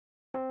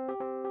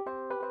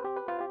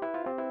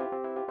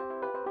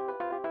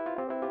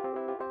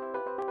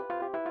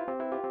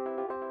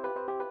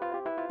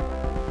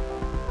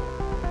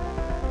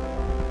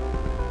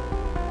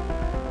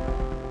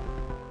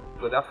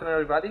Good afternoon,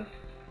 everybody.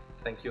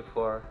 Thank you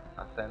for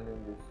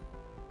attending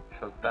this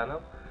short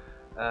panel.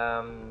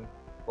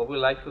 What we'd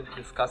like to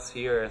discuss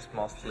here is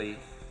mostly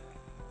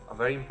a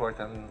very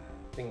important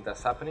thing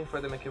that's happening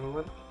for the Maker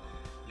movement,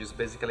 just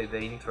basically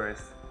the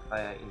interest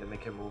in the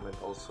Maker movement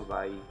also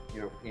by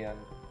European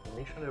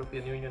Commission,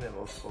 European Union, and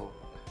also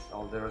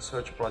all the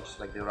research projects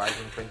like the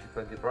Horizon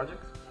 2020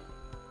 project.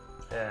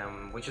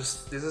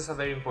 This is a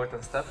very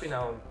important step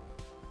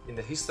in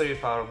the history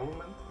of our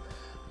movement,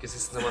 because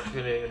it's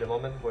the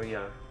moment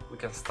where we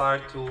can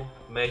start to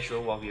measure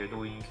what we are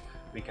doing,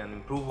 we can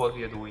improve what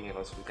we are doing, and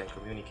also we can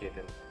communicate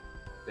and,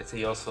 let's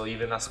say, also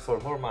even ask for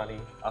more money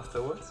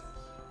afterwards.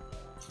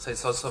 So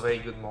it's also a very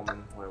good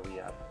moment where we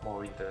have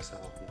more interest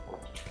and more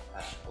people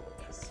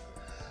about this.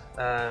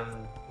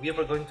 We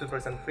are going to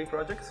present three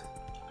projects,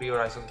 three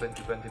Horizon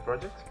 2020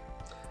 projects.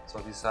 So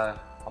these are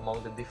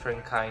among the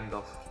different kind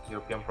of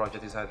European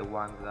projects. These are the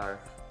ones that are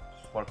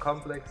more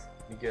complex,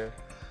 bigger.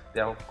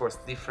 There are of course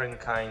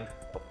different kind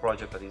of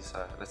projects, but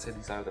let's say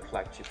these are the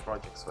flagship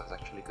projects, so it's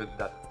actually good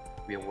that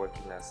we are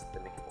working as the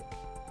Maker movement.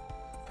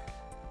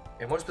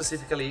 And more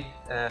specifically,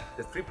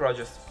 the three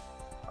projects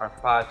are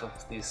part of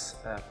this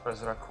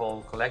project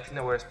called Collecting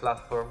Awareness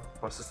Platform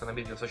for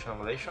Sustainability and Social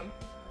Innovation,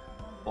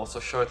 also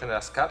shortened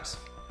as CAPS.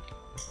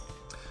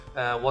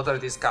 What are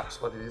these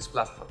CAPS? What is this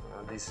platform?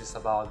 This is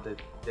about the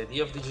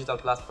idea of digital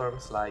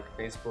platforms like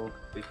Facebook,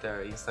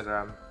 Twitter,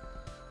 Instagram,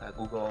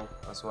 Google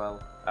as well,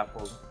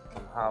 Apple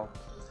somehow.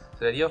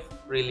 So the idea of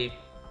really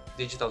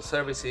digital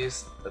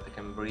services that they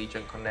can bridge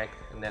and connect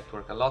and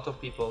network a lot of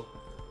people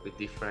with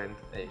different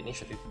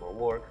initiatives for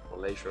work, for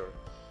leisure,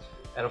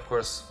 and of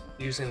course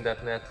using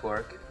that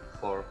network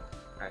for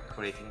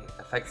creating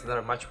effects that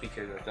are much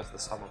bigger than just the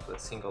sum of the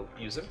single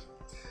users.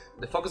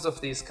 The focus of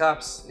these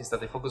CAPS is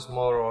that they focus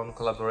more on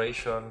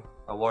collaboration,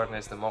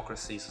 awareness,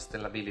 democracy,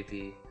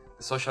 sustainability,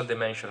 the social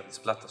dimension of this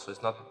platform. So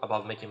it's not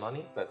about making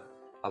money, but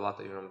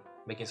about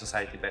making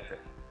society better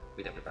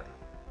with everybody.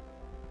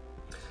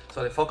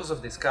 So the focus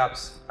of these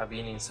CAPS have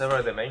been in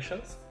several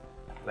dimensions,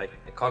 like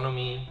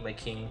economy,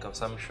 making,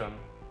 consumption,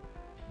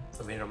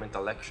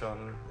 environmental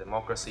action,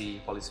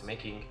 democracy, policy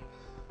making.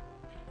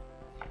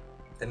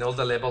 And all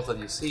the levels that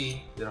you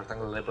see, the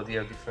rectangular level, they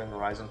are different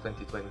Horizon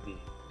 2020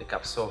 the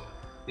CAPS. So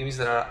it means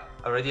there are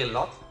already a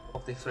lot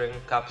of different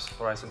CAPS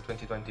Horizon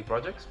 2020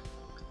 projects.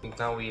 I think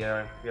now we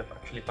have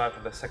actually part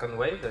of the second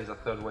wave. There is a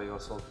third wave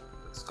also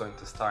that's going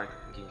to start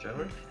in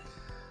January.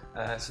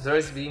 So there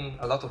has been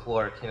a lot of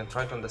work in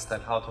trying to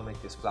understand how to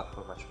make this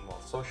platform much more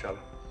social.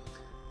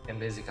 And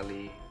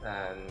basically,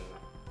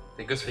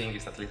 the good thing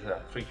is that at least there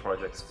are three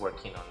projects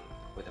working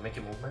with the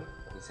Maker movement,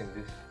 at least in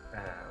this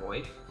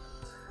way.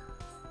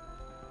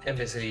 And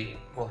basically,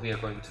 what we are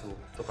going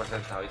to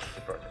present now is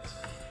the projects.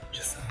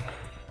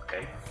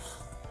 Okay.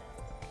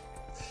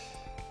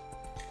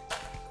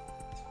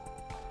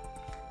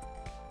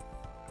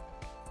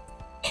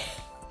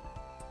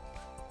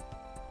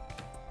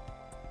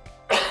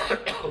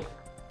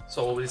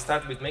 So we'll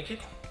start with Make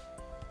It.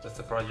 That's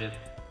the project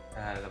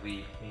that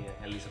we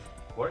at least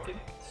work in.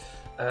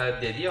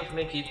 The idea of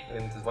Make It,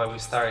 and why we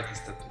start, is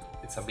that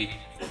it's a bit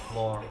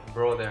more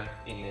broader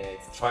in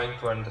trying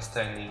to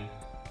understanding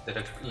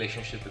the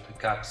relationship between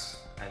CAPS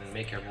and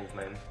Maker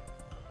movement,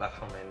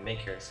 platform and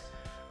makers,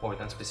 more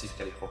than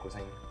specifically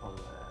focusing on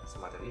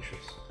some other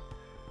issues.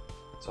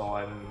 So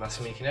I'm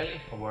Massimo Michinelli.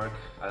 I work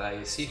at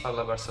IAC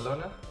Falla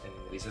Barcelona, and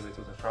Elizabeth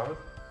Utefraud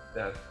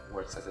that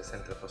works at the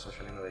Center for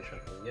Social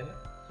Innovation in Vienna.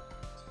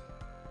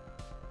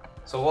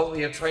 So what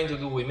we are trying to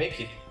do with Make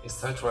It is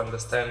try to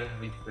understand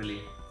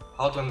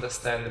how to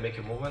understand the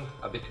Maker movement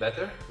a bit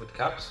better with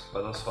CAPS,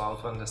 but also how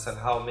to understand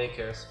how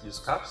makers use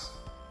CAPS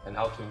and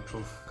how to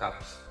improve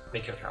CAPS,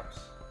 Maker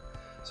CAPS.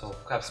 So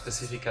CAPS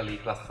specifically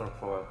platform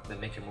for the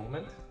Maker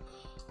movement,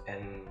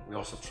 and we're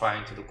also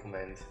trying to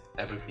document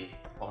everything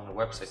on the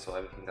website, so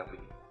everything that we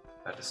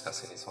are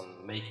discussing is on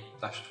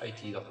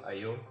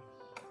make-it.io.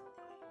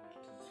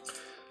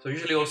 So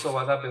usually also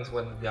what happens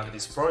when we have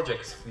these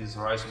projects, these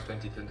Horizon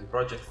 2020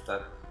 projects,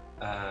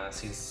 that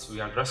since we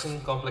are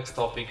addressing complex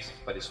topics,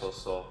 but it's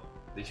also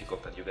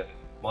difficult that you get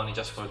money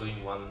just for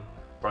doing one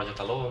project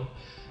alone,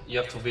 you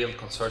have to build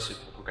consortium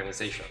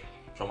organization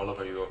from all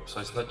over Europe. So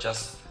it's not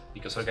just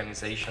because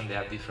organization, they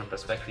have different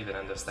perspective and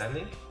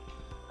understanding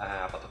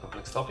about a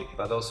complex topic,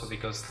 but also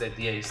because the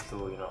idea is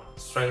to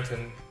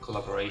strengthen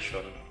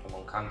collaboration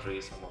among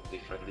countries, among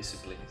different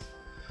disciplines.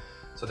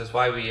 So that's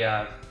why we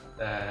have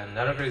an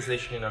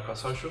organization in our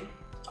consortium.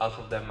 Half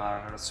of them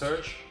are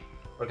research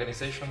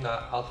organization, the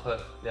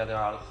other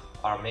half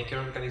are maker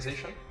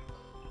organization.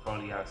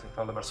 Probably as in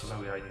Falla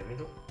Barcelona we are in the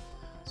middle.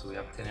 So we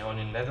have Teneon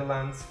in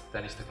Netherlands,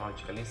 Danish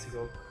Technological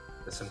Institute,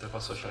 the Center for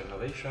Social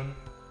Innovation,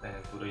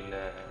 Kudu in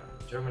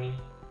Germany,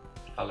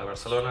 Falla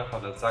Barcelona,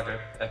 Falla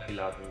Zagreb,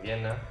 EpiLab in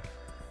Vienna,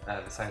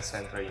 the Science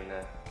Center in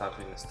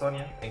Tartu in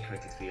Estonia, and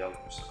Creative Real,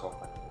 which is a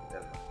company in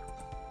Denmark.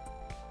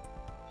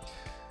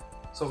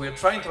 So we are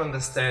trying to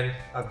understand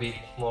a bit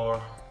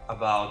more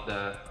about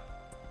the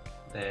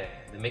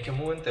Maker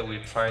movement, and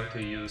we're trying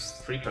to use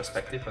three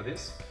perspectives for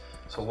this.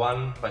 So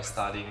one, by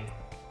studying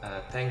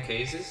 10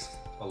 cases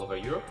all over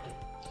Europe.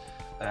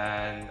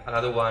 And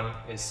another one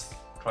is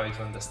trying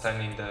to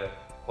understanding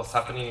what's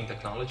happening in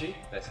technology,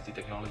 ICT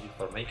technology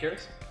for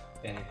makers,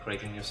 and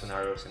creating new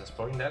scenarios and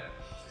exploring that.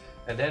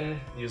 And then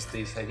use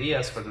these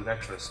ideas for the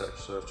actual research.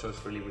 So research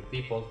really with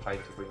people,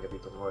 trying to bring a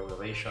bit of more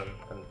innovation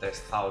and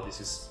test how this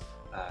is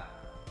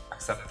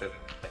accepted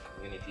by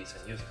communities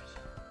and users.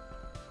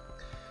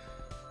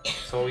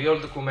 So we are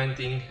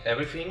documenting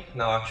everything.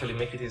 Now actually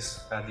MAKE-IT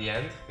is at the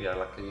end. We are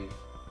luckily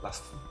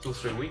last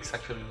 2-3 weeks,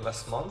 actually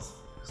last month,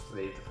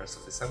 today the 1st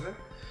of December.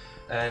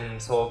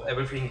 And so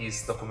everything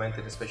is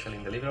documented, especially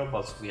in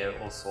deliverables. We have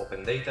also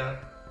open data,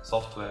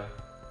 software,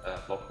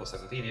 blog posts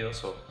and videos.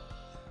 So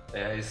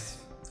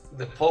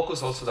the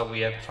focus also that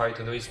we have tried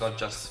to do is not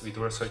just we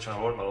do research on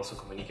our own, but also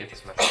communicate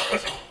as much as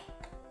possible.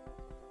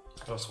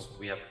 Also,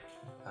 we have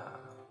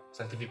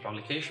scientific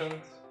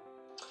publications,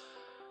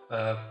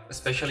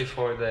 especially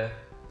for the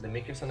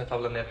makers and the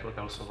Fab Lab network.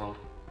 I also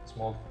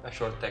wrote a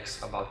short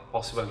text about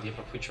possible idea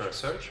for future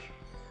research,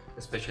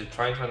 especially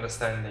trying to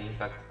understand the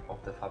impact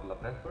of the Fab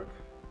Lab network.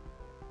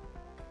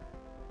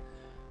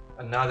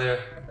 Another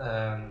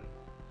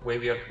way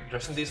we are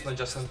addressing this, not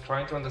just on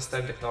trying to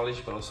understand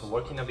technology, but also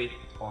working a bit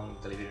on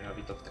delivering a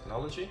bit of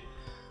technology.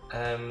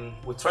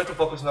 We try to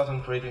focus not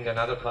on creating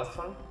another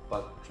platform,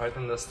 but try to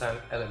understand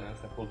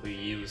elements that will be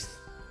used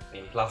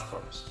in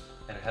platforms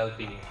and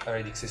helping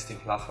already existing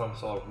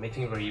platforms or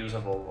making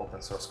reusable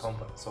open source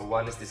components. So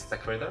one is this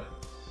tech radar.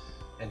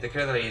 And tech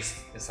radar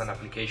is an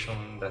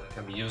application that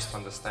can be used to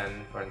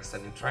understanding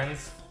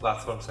trends,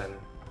 platforms, and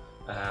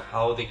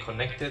how they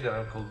connected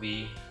and could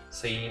be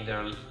seeing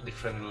their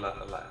different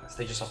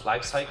stages of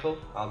life cycle,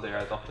 how they are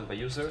adopted by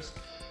users.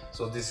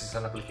 So this is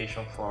an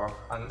application for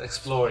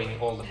exploring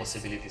all the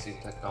possibilities in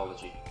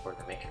technology for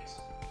the makers.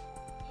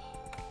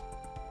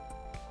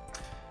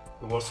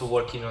 We're also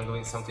working on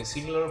doing something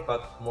similar,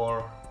 but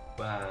more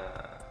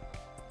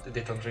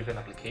data-driven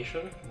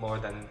application, more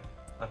than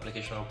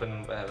application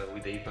open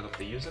with the input of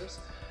the users.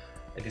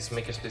 And this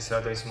makerspace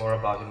radar is more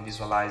about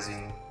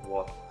visualizing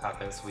what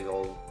happens with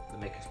all the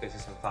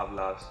makerspaces and Fab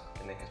Labs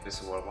and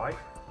makerspaces worldwide.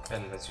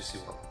 And as you see,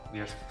 well, we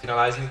are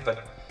finalizing,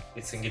 but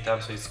it's in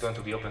GitHub, so it's going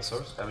to be open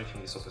source.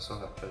 Everything is open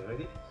source actually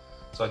already.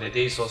 So the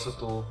idea is also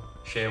to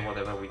share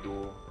whatever we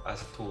do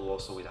as a tool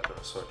also with other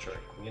researchers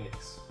and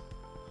communities.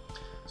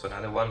 So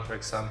another one, for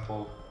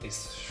example,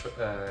 is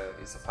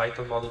a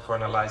Python model for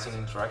analyzing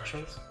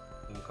interactions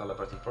in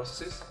collaborative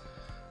processes.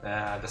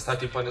 The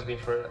starting point has been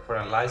for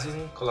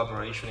analyzing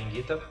collaboration in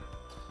GitHub.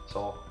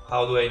 So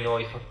how do I know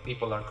if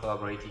people are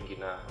collaborating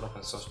in an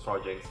open source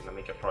project, in a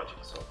Maker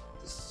project? So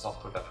this is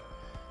software that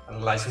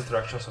analyzes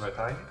interactions over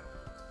time.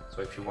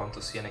 So if you want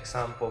to see an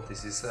example,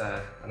 this is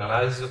an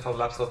analysis of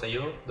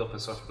fablabs.io, the open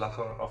source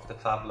platform of the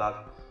Fab Lab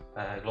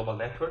global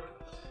network.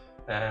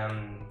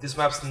 This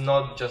maps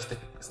not just the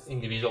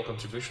individual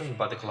contribution,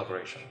 but the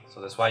collaboration.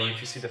 So that's why if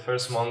you see the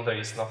first month there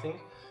is nothing,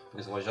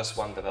 because it was just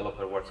one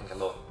developer working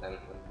alone. And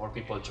when more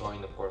people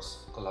join, of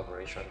course,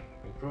 collaboration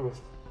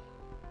improves.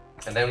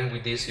 And then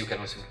with this you can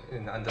also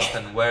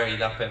understand where it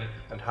happened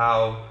and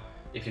how,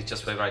 if it's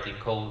just by writing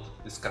code,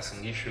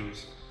 discussing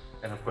issues,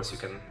 and of course you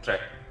can track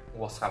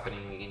what's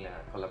happening in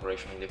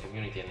collaboration in the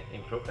community and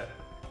improve that.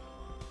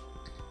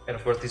 And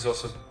of course this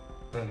also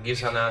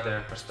gives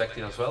another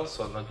perspective as well,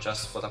 so not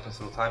just what happens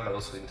through time, but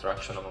also the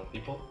interaction among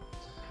people.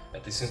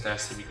 And this is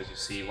interesting because you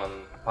see one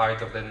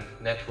part of the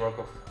network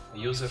of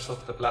users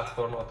of the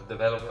platform or the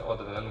developers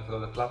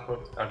of the platform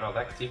are not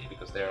active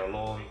because they are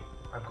alone,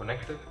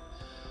 unconnected.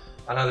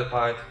 Another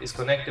part is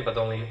connected, but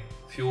only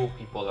few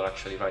people are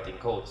actually writing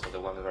code, so the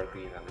ones that are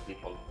green and the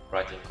people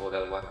writing code,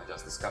 the other one are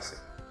just discussing.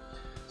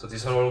 So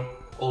these are all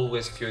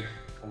always good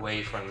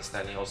way for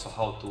understanding also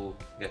how to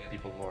get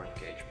people more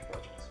engaged with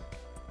projects.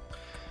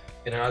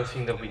 And another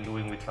thing that we've been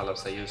doing with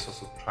fablabs.io is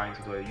also trying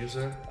to do a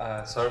user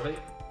survey.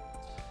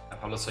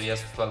 fablabs.io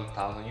has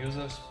 12,000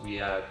 users. We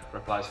had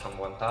replies from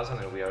 1,000,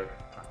 and we are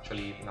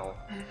actually now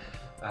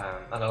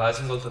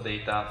analyzing all the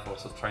data for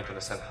also trying to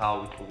understand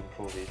how we could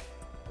improve it.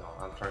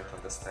 I'm trying to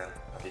understand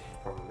a bit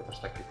from the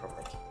perspective from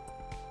Maker.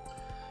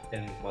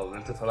 And well,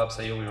 related to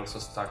fablabs.io, we're also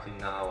starting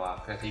now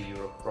a Creative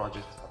Europe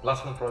project, a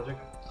platform project.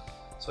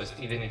 So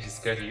even if it's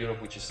Creative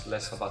Europe, which is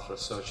less about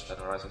research than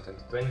Horizon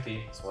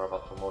 2020, it's more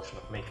about promotion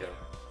of Maker.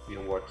 We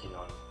are working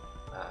on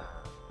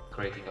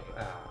creating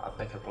a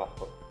better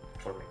platform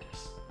for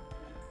makers.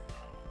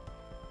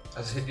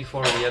 As I said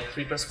before, we had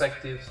three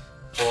perspectives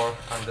for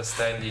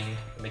understanding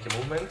the Maker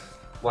movement.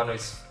 One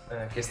is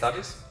case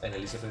studies, and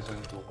Elizabeth is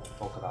going to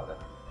talk about that.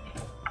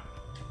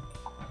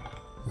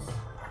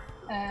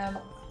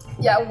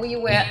 Yeah, we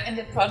were in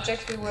the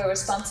project, we were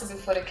responsible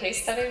for the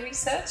case study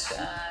research,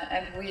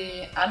 and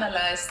we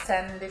analyzed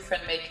 10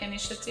 different Maker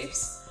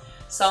initiatives.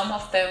 Some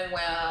of them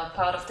were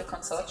part of the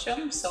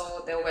consortium,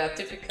 so there were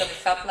typically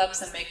Fab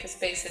Labs and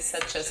makerspaces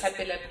such as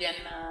Happy Lab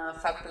Vienna,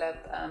 Fab Lab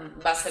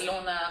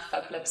Barcelona,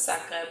 Fab Lab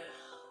Zagreb,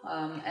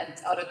 and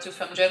other two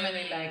from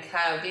Germany like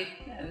HAVIT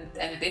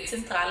and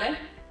Dezentrale.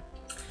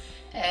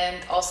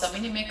 and also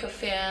mini Maker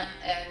Faire,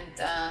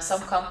 and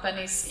some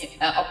companies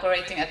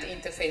operating at the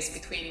interface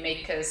between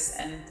makers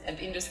and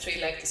industry,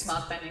 like the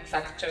smart binding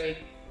factory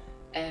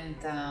and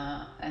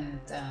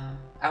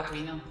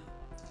Arduino.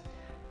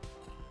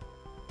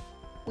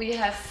 We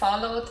have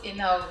followed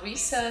in our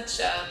research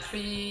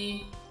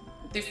 3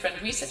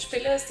 different research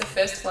pillars. The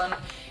first one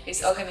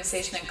is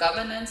organization and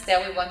governance.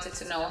 There we wanted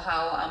to know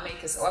how are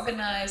makers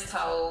organized,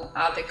 how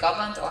are they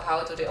governed, or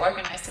how do they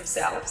organize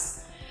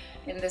themselves.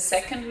 In the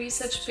second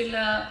research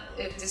pillar,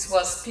 this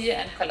was peer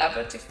and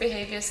collaborative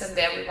behaviors, and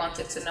there we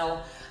wanted to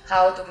know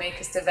how do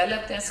makers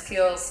develop their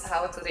skills,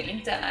 how do they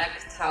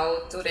interact,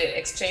 how do they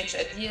exchange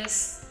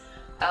ideas.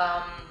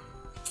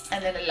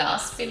 And then the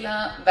last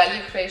pillar,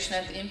 value creation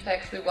and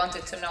impact, we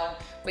wanted to know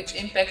which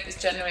impact is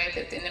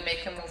generated in the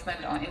maker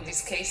movement, or in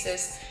these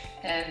cases,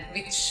 and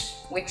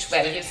which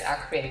values are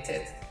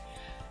created.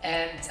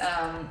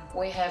 And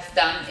we have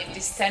done, in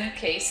these 10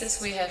 cases,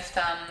 we have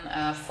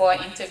done 4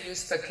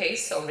 interviews per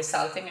case, so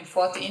resulting in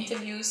 40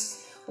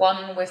 interviews,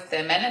 1 with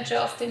the manager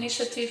of the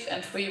initiative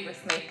and 3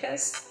 with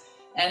makers.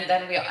 And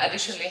then we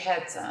additionally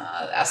had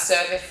a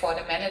survey for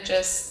the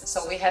managers,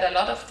 so we had a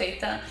lot of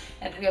data,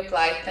 and we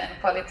applied then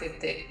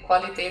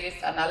qualitative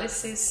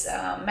analysis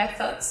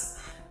methods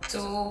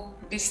to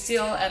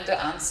distill and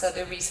to answer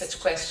the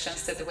research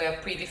questions that were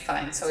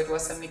predefined. So it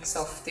was a mix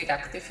of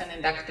deductive and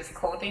inductive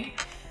coding,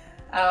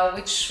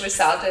 which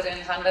resulted in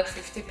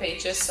 150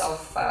 pages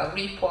of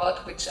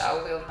report, which I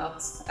will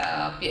not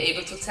be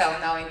able to tell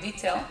now in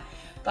detail.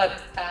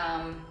 But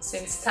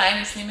since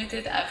time is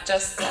limited,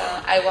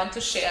 I want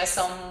to share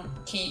some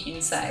key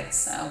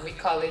insights. We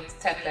call it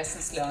 10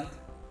 lessons learned.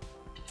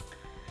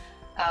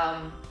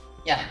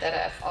 That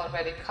I've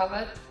already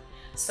covered.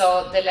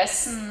 So the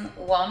lesson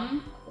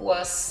 1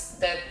 was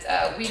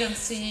that we don't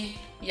see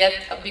yet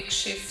a big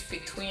shift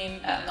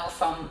between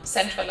from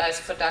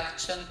centralized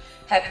production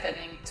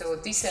happening to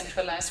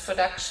decentralized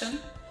production,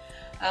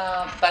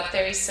 but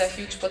there is a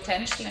huge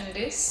potential in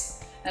this.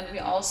 And we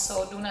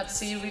also do not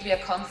see really a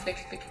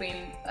conflict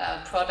between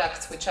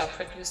products which are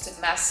produced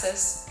in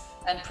masses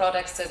and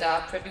products that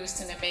are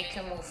produced in the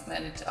maker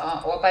movement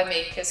or by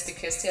makers,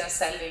 because they are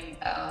selling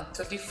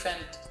to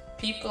different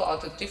people or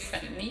to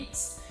different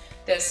needs.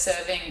 They're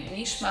serving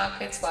niche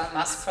markets, while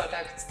mass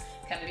products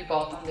can be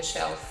bought on the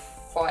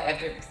shelf for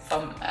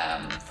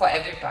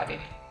everybody.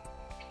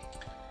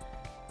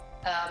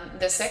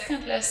 The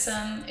second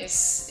lesson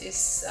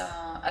is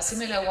a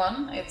similar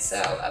one. It's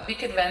a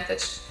big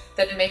advantage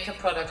that maker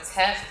products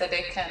have, that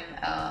they can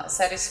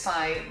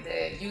satisfy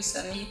the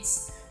user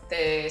needs,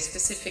 the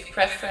specific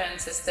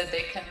preferences, that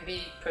they can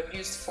be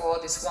produced for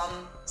this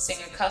one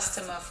single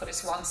customer, for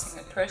this one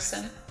single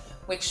person,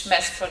 which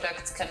mass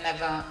products can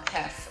never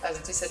have, as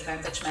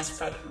disadvantage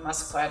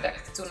mass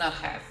products do not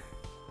have.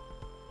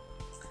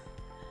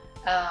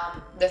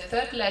 The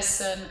third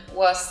lesson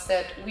was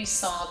that we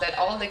saw that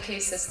all the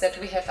cases that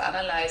we have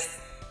analyzed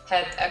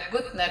had a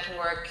good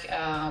network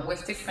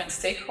with different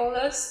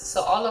stakeholders.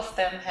 So all of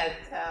them had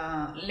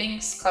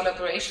links,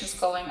 collaborations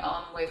going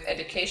on with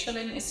educational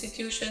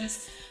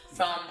institutions,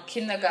 from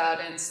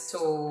kindergartens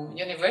to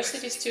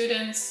university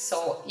students.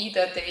 So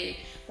either they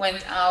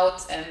went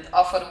out and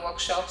offered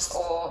workshops,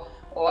 or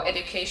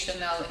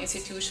educational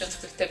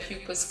institutions with their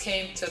pupils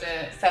came to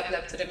the Fab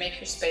Lab, to the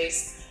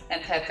makerspace,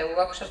 and had their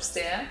workshops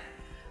there.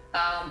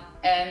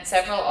 And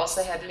several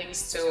also had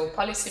links to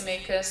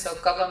policymakers, so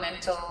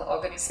governmental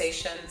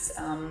organizations,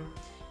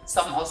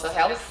 some also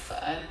health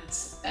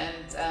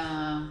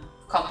and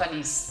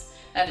companies.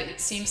 And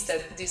it seems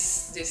that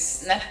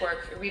this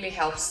network really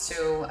helps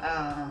to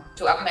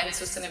augment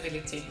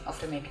sustainability of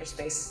the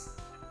makerspace.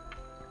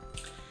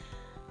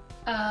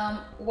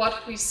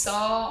 What we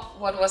saw,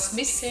 what was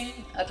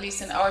missing, at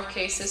least in our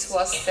cases,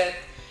 was that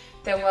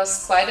there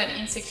was quite an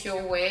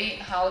insecure way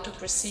how to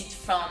proceed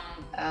from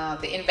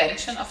the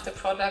invention of the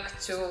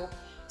product to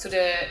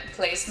the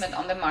placement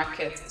on the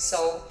market.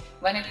 So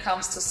when it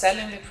comes to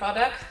selling the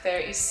product, there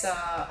is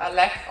a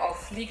lack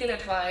of legal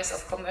advice,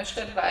 of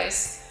commercial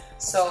advice.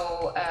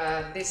 So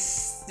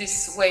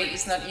this way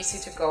is not easy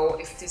to go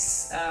if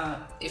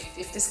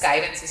this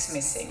guidance is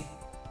missing.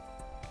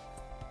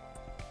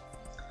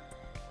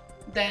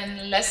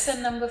 Then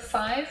lesson number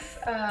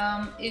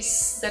 5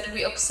 is that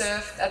we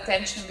observed a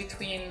tension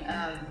between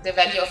the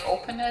value of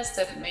openness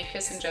that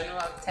makers in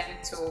general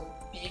tend to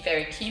be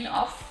very keen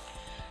of,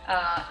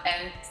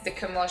 and the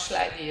commercial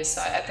idea.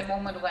 So at the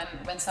moment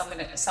when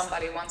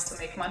somebody wants to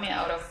make money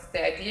out of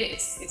the idea,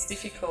 it's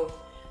difficult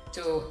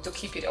to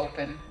keep it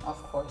open, of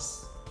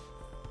course.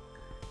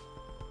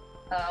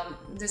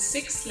 The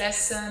 6th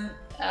lesson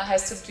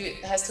has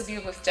to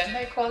deal with gender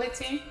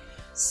equality.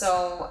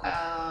 So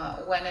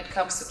when it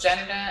comes to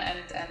gender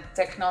and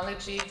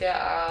technology, there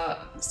are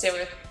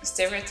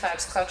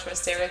stereotypes, cultural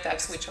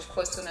stereotypes, which of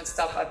course do not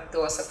stop at the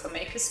doors of a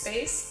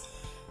makerspace.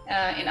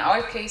 In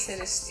our case,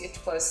 it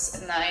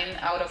was 9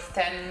 out of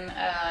 10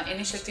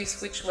 initiatives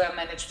which were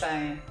managed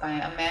by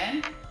a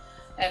man.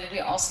 And we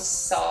also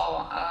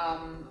saw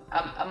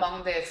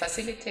among the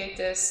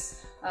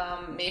facilitators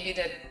maybe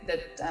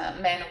that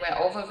men were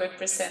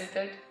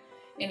overrepresented.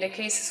 In the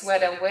cases where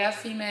there were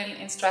female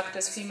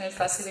instructors, female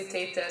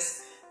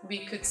facilitators, we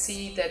could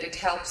see that it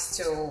helps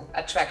to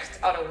attract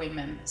other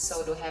women,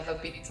 so to have a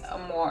bit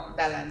more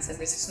balance. And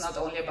this is not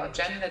only about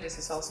gender, this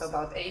is also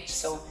about age.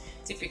 So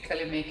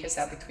typically makers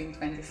are between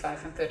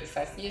 25 and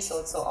 35 years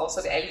old, so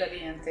also the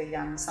elderly and the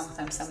young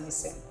sometimes are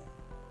missing.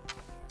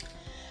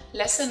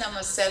 Lesson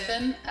number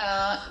 7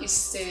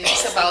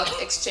 is about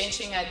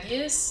exchanging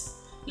ideas,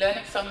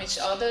 learning from each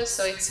other.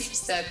 So it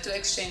seems that to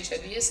exchange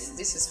ideas,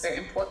 this is very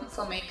important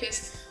for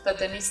makers, but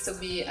there needs to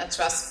be a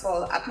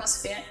trustful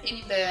atmosphere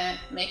in the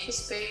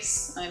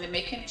makerspace, in the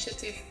Maker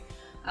initiative,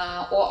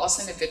 or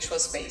also in the virtual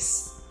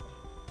space.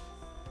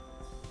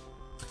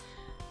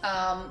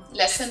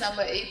 Lesson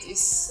number 8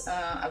 is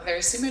a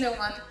very similar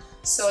one.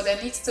 So there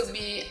needs to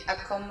be a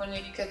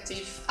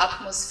communicative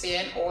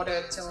atmosphere in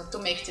order to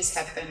make this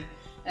happen.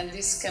 And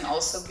this can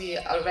also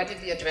already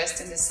be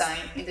addressed in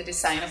the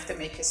design of the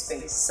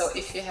makerspace. So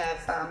if you have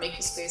a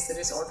makerspace that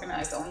is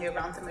organized only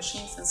around the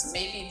machines, and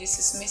maybe this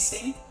is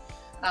missing,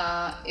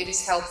 it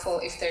is helpful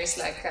if there is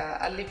like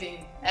a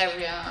living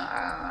area,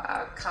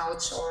 a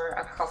couch or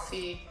a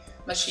coffee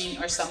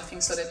machine or something,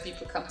 so that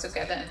people come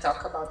together and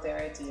talk about their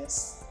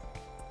ideas.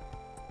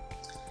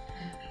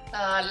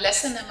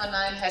 Lesson number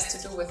 9 has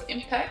to do with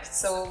impact.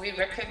 So we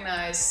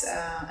recognize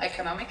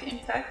economic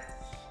impact.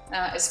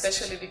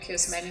 Especially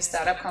because many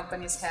startup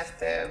companies have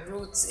their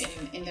roots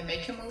in the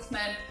maker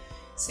movement,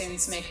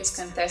 since makers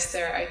can test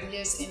their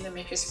ideas in the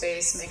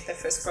makerspace, make their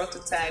first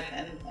prototype,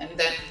 and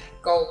then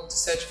go to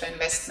search for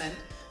investment.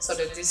 So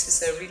that this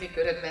is a really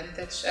good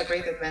advantage, a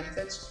great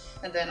advantage,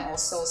 and then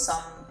also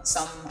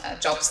some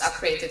jobs are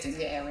created in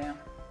the area.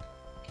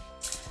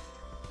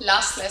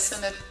 Last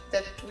lesson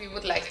that we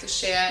would like to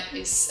share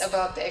is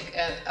about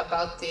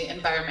the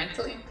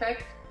environmental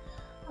impact.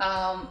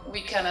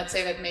 We cannot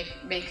say that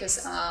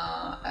makers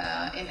are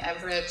in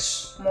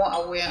average more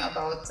aware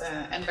about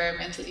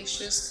environmental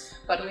issues,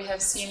 but we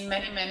have seen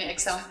many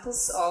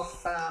examples of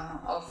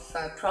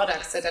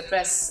products that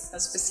address a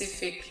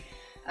specific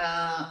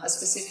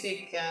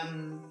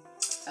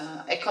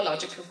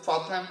ecological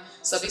problem.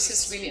 So this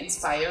is really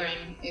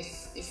inspiring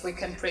if we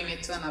can bring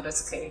it to another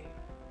scale.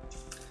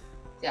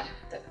 Yeah,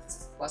 that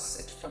was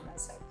it from my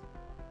side.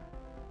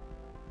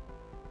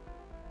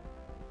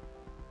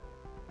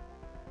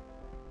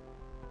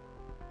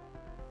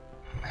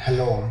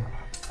 Hello,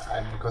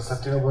 I'm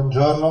Costantino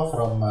Buongiorno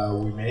from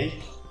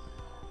WeMake,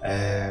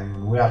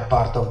 and we are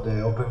part of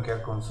the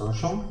OpenCare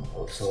consortium.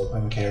 Also,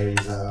 OpenCare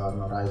is an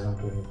Horizon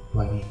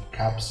 2020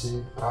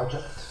 CAPSI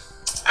project,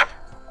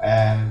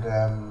 and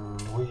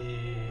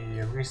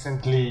we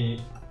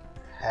recently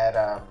had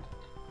a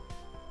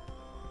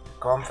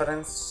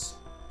conference.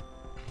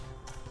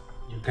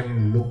 You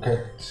can look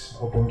at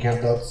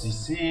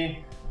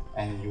opencare.cc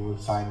and you will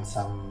find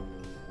some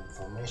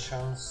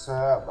informations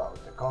about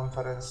the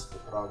conference, the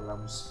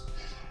programs,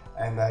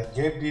 and I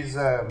gave this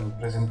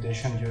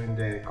presentation during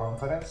the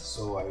conference,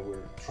 so I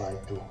will try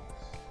to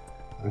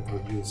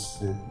reproduce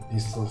the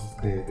discourse,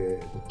 the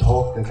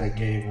talk that I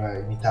gave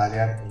in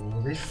Italian in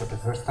English for the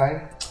first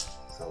time.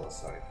 So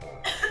sorry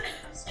for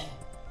some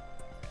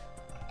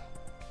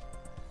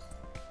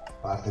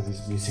part that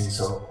is missing.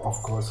 So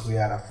of course we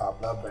are a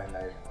Fab Lab, and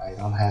I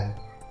don't have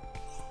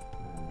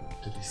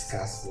to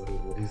discuss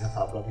what is a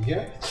Fab Lab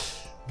here.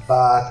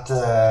 But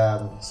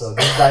so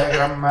this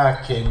diagram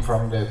came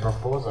from the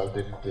proposal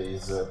that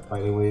is, by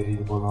the way,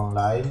 readable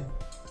online.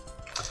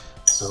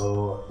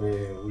 So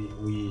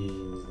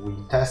we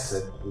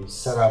tested, we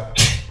set up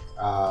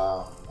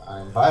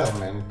an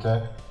environment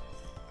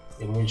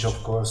in which,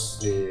 of course,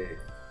 the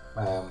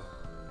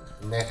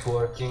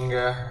networking,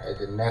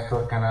 the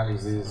network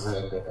analysis,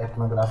 and the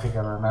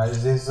ethnographical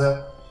analysis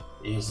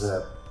is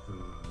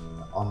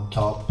on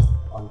top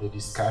on the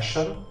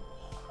discussion.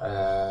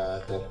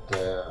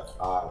 That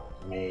are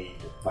made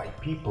by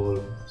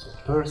people, so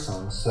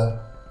persons,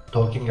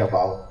 talking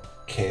about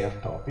care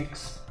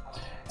topics.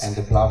 And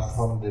the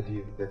platform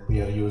that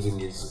we are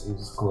using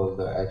is called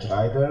Edge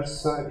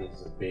Riders.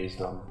 It's based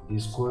on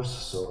discourse,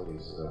 so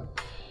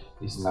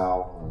is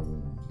now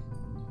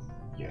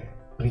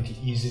pretty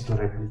easy to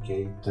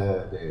replicate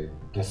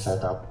the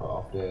setup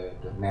of the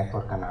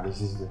network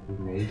analysis that we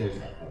made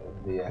and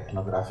the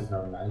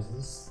ethnographical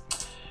analysis.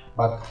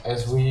 But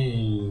as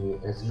you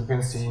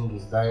can see in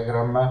this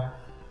diagram,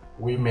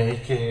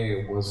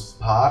 WeMake was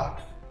part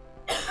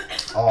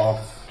of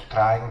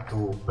trying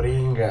to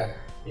bring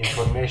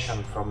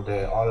information from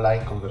the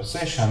online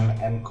conversation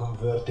and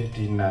convert it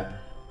in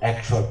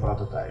actual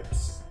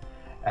prototypes.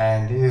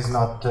 And this is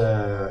not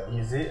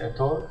easy at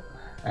all,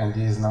 and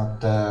this is not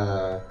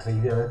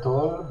trivial at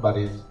all, but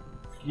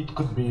it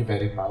could be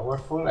very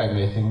powerful, and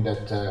I think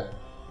that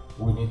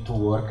we need to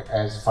work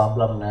as Fab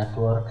Lab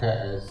network,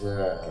 as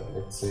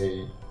let's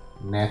say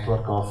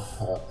network of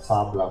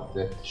Fab Lab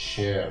that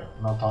share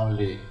not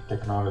only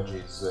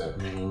technologies,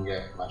 meaning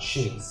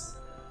machines,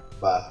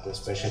 but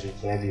especially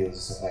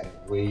values and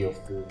way of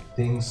doing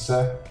things.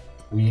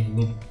 We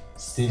need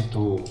still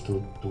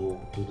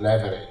to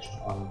leverage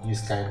on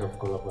this kind of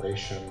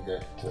collaboration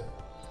that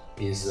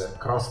is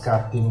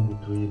cross-cutting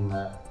between,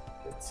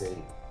 let's say,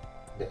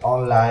 the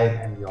online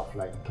and the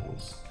offline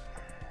tools.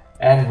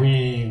 And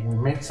we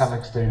made some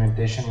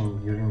experimentation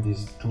during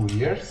these 2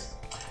 years,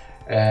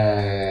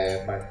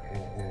 and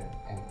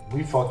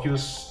we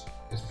focus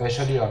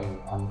especially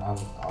on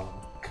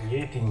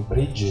creating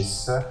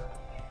bridges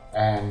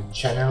and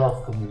channel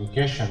of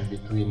communication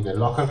between the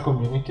local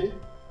community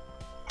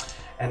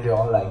and the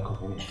online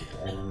community,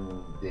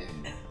 and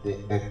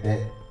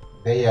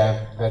they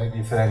have very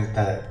different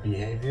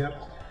behavior,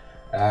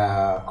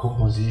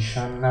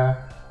 composition,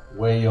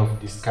 way of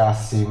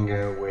discussing,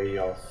 way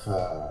of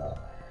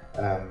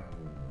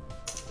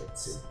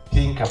let's say,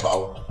 think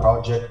about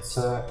projects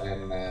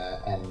and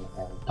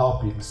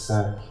topics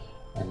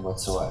and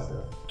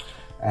whatsoever.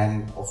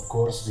 And of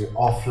course, the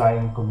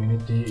offline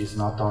community is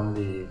not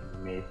only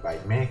made by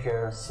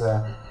makers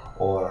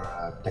or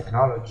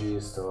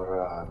technologists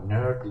or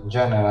nerds in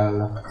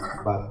general,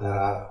 but there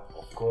are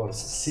of course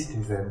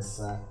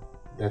citizens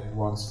that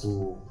wants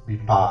to be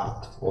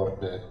part, or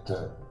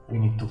that we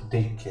need to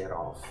take care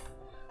of,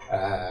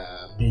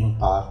 being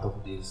part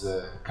of this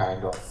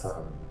kind of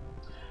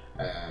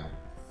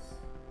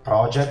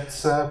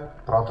projects,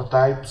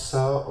 prototypes,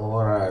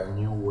 or a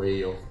new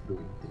way of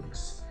doing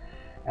things.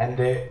 And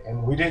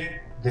we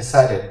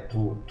decided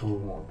to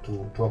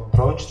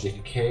approach the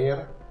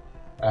care,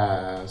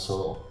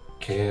 so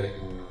care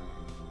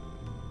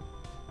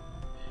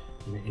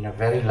in a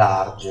very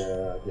large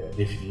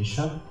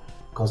definition,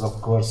 because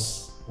of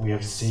course we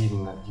have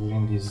seen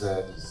during these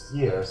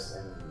years,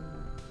 and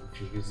if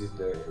you visit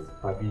the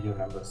pavilion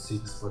number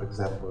 6, for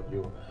example,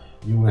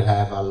 you will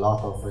have a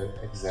lot of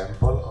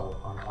examples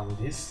on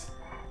this,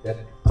 that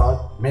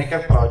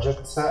maker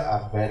projects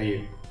are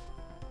very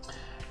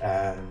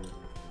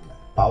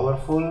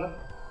powerful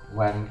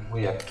when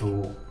we have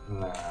to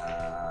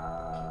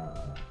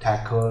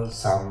tackle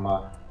some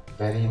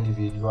very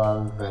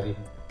individual, very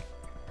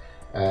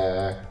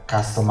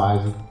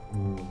customized,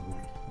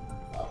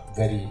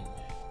 very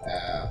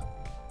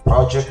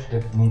project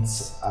that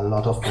needs a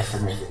lot of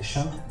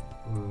customization,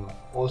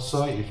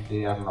 also if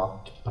they are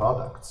not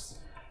products.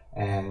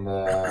 And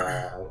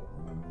the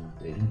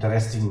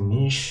interesting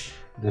niche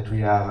that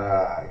we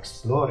are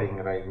exploring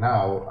right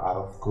now are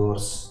of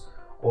course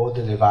all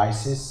the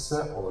devices,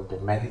 all the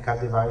medical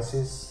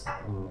devices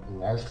in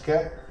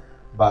healthcare,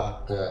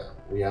 but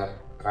we are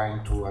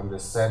trying to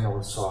understand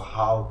also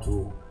how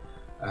to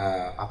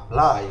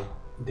apply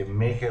the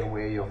maker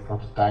way of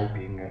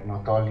prototyping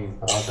not only in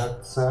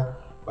products,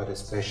 but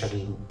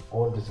especially in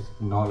all the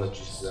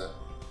technologies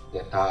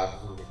that are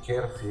in the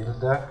care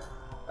field,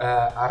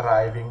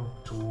 arriving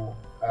to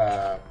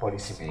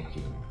policy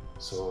making.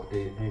 So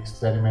the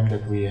experiment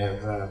that we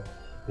have,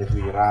 that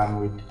we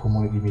run with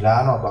Comune di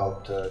Milano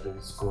about that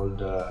is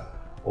called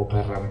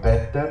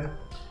OpenMaker,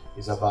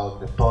 is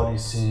about the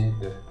policy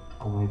that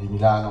Comune di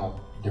Milano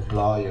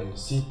deploy on the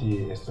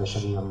city,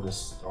 especially on the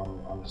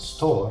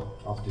store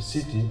of the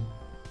city,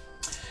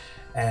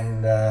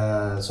 and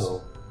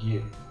so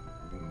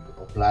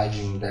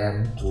obliging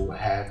them to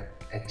have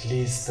at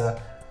least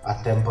a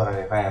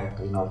temporary ramp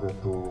in order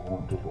to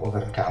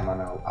overcome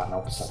an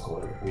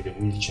obstacle with a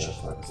wheelchair,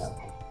 for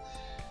example.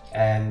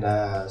 And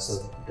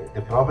so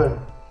the problem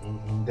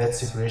in that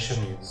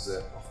situation is,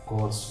 of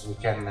course, we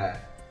can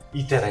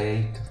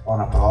iterate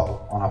on a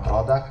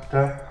product.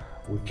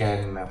 We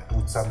can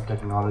put some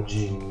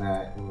technology in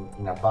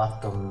a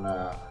button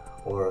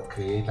or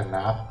create an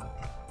app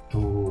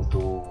to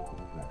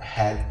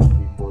help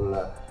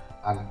people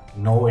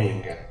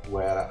knowing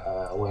where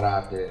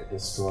are the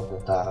stores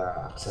that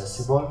are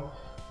accessible.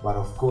 But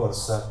of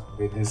course,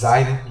 the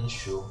design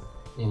issue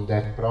in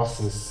that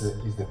process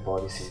is the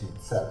policy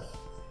itself.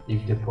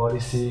 If the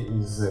policy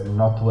is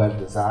not well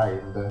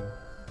designed,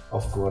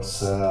 of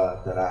course,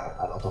 there are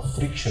a lot of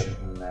friction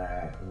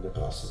in the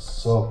process.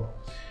 So,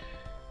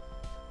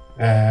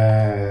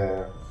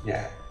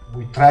 yeah,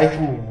 we try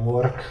to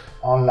work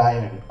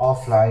online and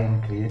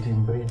offline,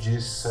 creating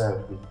bridges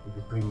in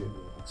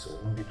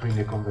between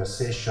the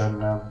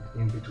conversation,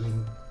 in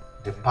between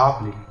the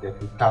public that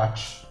we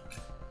touch.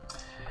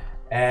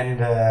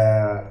 And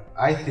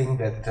I think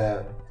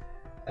that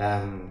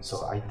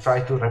so I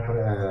try to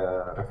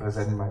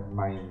represent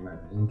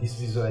in this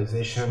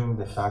visualization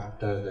the fact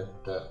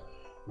that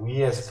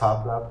we as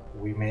Fab Lab,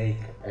 we make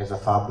as a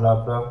Fab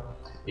Lab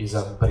is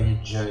a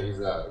bridge,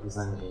 is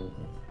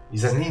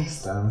an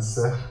instance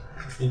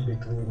in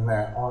between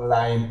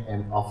online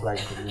and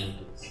offline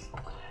communities.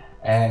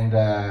 And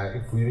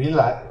if we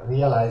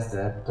realize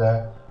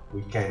that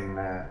we can,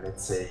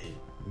 let's say,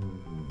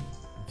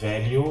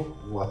 value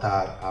what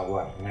are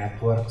our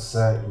networks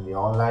in the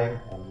online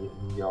and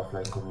in the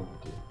offline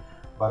community.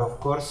 But of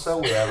course,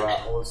 we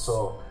have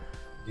also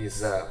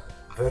these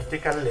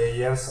vertical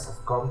layers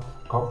of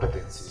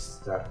competencies,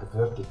 that are the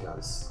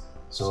verticals.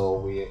 So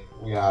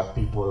we are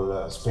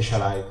people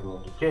specialized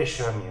in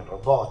education, in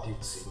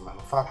robotics, in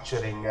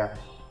manufacturing,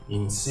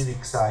 in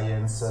civic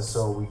science.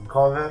 So we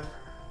cover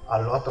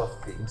a lot of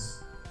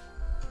things,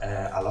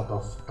 a lot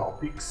of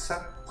topics,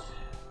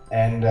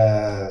 and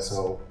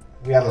so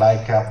we are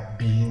like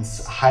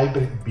beans,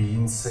 hybrid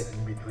beans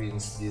in between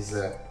these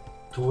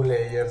two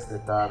layers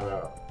that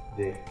are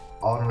the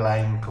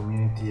online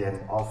community and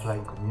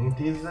offline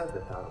communities that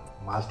are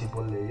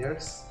multiple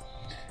layers,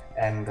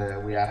 and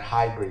we are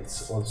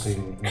hybrids also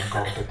in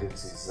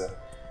competencies,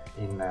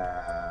 in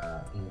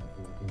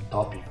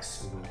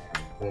topics in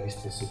a very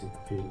specific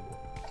field.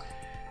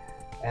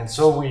 And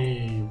so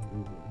we,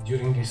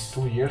 during these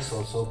 2 years,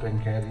 also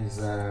OpenCare is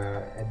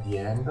at the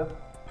end,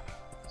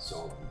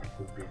 so it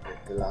would be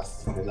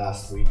the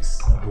last weeks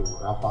to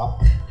wrap up.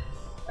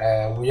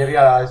 We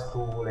realized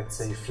two, let's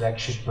say,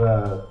 flagship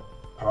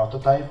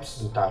prototypes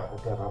that are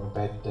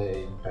OpenMaker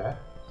in pair,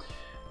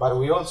 but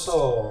we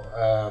also,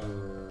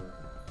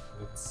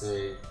 let's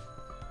say,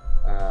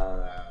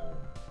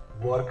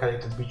 work a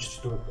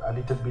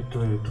little bit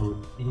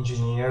to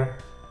engineer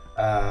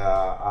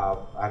a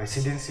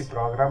residency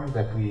program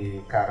that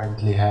we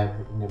currently have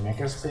in the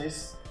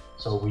makerspace.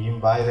 So we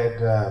invited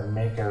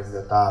makers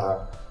that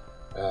are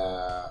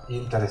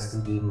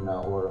interested in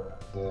or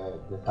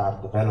that are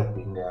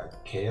developing a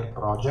care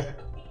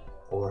project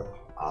or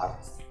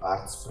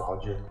arts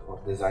project or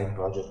design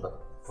project,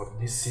 but for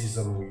this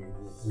season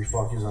we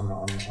focus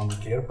on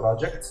care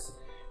projects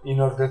in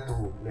order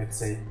to, let's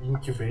say,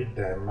 incubate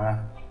them,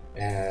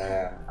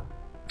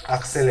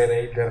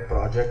 accelerate their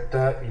project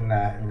in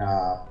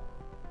a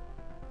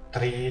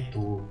 3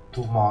 to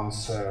 2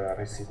 months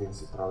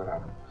residency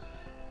program.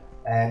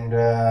 And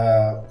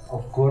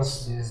of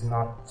course this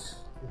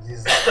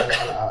is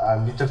a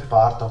little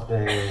part of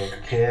the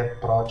care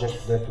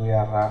project that we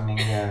are running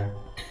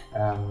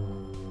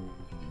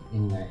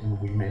in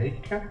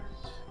WeMake,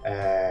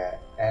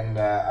 and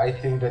I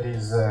think that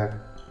is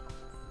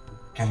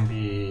can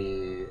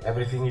be,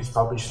 everything is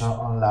published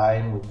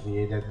online. We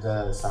created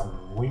some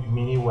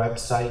mini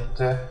website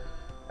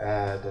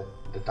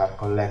that are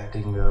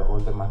collecting all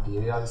the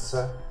materials.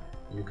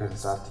 You can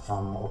start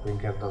from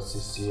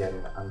opencare.cc,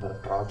 and under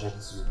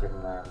projects you can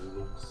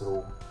look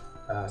through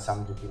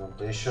some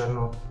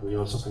documentation. We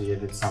also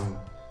created some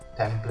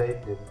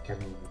template that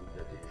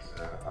is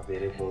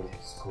available.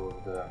 It's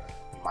called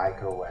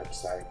micro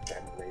website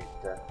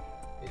template.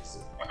 Is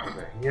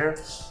over here,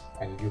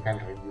 and you can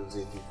reuse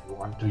it if you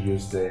want to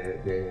use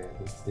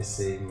the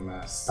same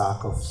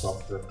stack of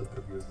software to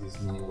produce this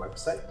mini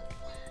website.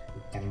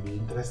 It can be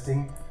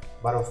interesting,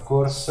 but of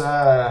course,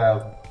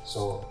 all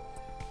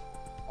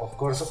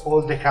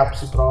the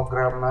CAPSI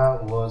program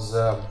was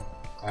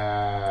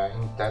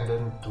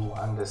intended to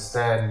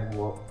understand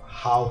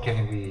how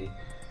can we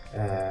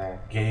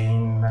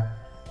gain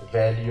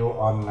value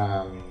on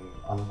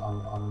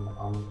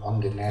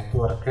the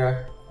network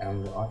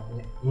and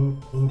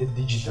in the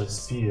digital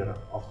sphere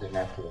of the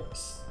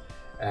networks,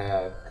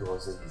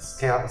 because it is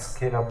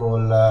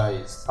scalable,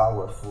 it's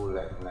powerful,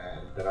 and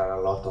there are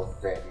a lot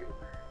of value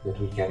that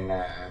we can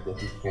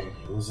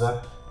use.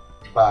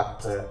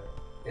 But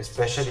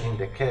especially in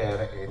the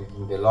care and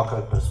in the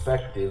local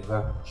perspective,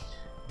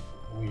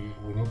 we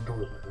need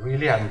to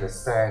really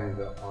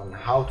understand on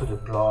how to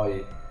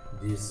deploy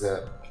this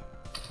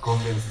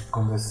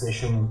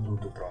conversation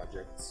into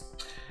projects.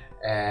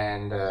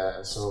 And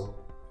so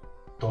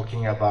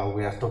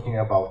we are talking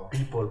about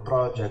people,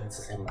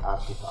 projects, and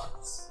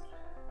artifacts.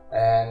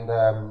 And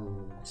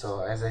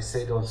so, as I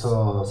said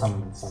also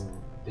some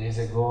days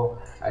ago,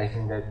 I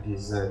think that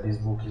this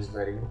book is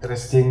very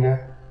interesting,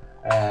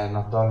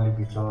 not only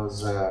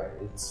because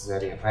it's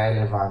very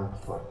relevant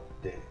for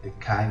the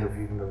kind of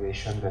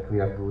innovation that we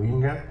are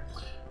doing,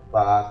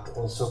 but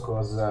also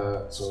because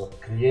so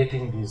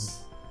creating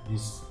this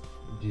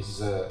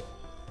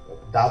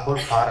double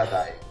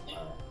paradigm,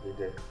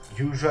 the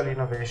usual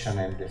innovation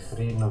and the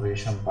free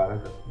innovation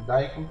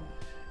paradigm,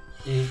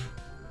 it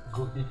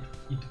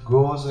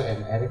goes,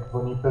 and Eric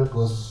von Ippel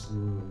goes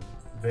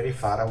very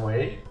far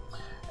away,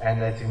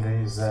 and I think that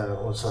is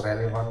also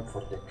relevant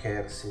for the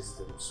care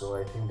system. So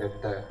I think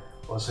that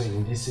also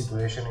in this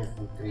situation, if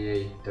we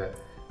create,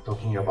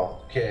 talking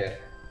about care,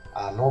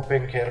 an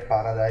open care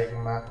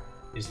paradigm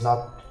is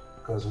not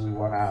because we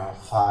want to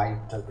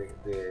fight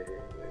the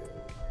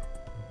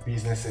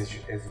business as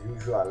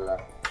usual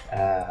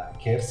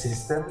care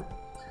system,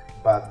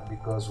 but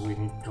because we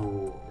need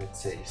to, let's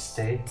say,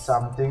 state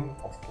something,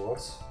 of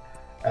course,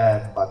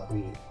 but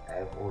we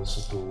have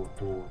also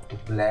to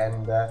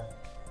blend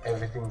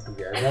everything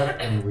together,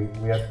 and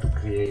we have to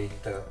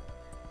create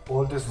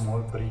all the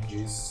small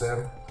bridges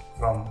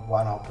from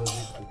one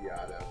opposite to the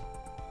other,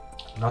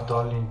 not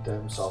only in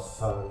terms of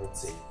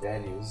let's say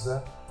values,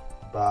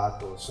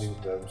 but also in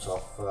terms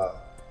of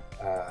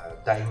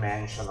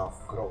dimension of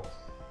growth.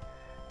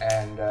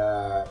 And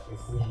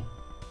if we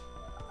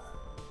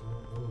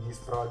in these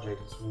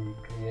projects we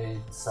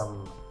create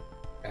some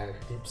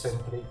tips and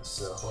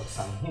tricks or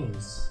some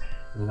hints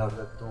in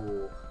order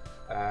to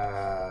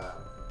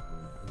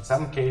in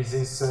some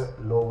cases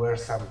lower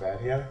some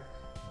barrier,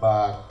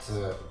 but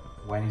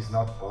when it's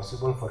not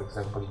possible, for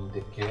example in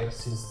the care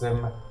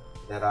system,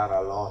 there are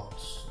a lot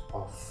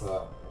of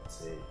let's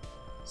say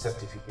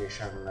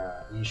certification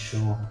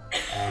issue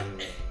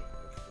and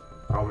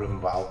problem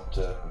about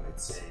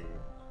let's say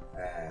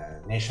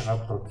national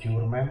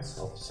procurements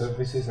of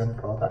services and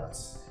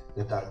products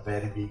that are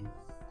very big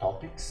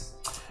topics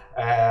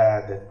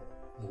that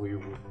we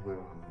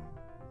will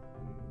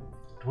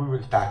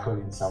tackle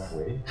in some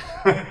way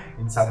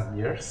in some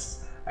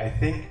years, I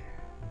think.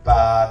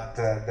 But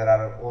there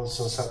are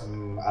also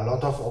a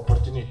lot of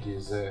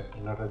opportunities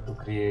in order to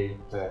create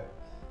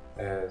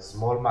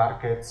small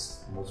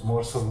markets,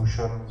 small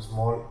solutions,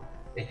 small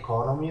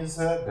economies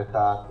that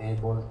are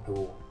able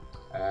to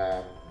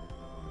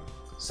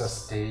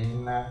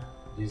sustain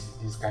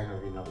this kind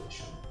of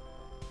innovation.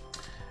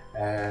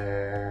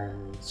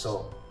 And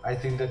so I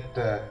think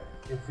that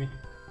if we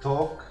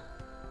talk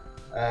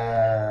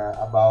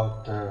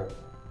about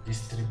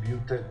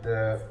distributed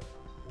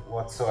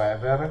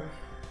whatsoever,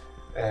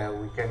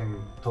 we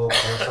can talk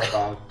also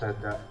about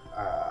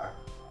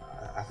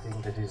I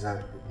think that is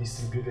a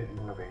distributed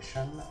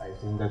innovation. I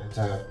think that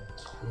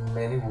in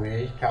many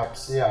ways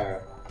CAPSI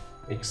are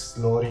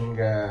exploring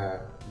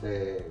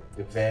the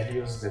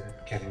values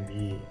that can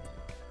be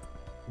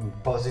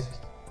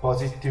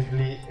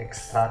positively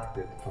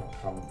extracted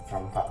from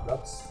Fab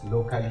Labs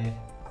locally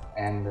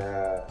and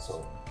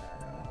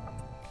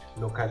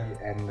locally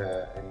and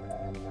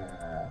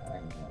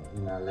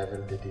in a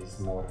level that is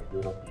more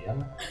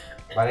European.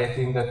 But I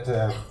think that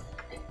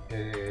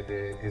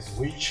the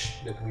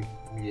switch that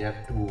we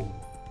have to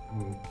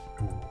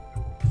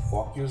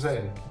focus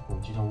and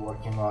continue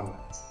working on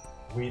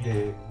with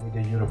the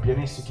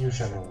European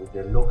institution and with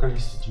the local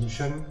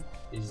institution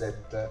is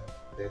that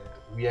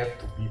we have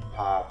to be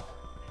part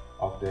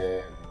of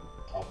the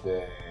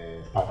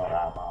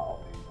panorama of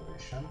the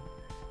innovation,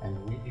 and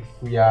if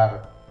we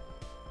are,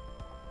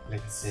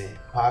 let's say,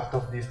 part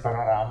of this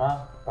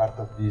panorama, part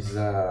of this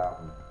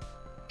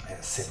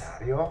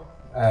scenario,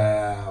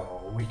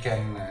 we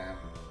can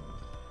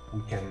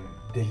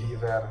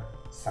deliver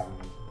some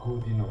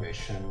good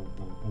innovation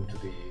into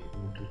the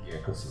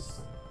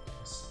ecosystem.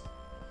 Yes.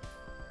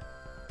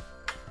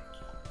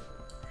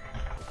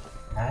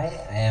 Hi,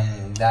 I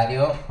am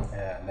Dario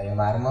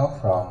Marmo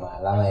from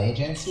Lama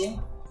Agency.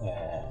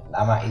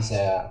 Lama is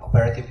a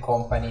cooperative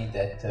company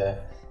that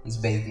is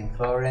based in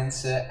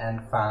Florence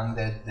and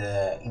founded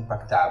the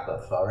Impact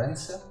Hub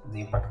Florence.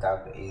 The Impact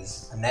Hub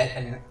is an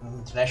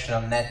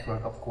international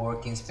network of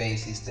co-working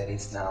spaces that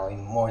is now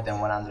in more than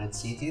 100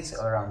 cities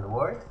around the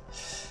world.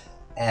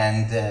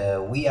 And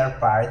we are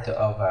part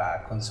of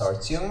a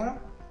consortium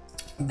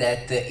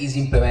that is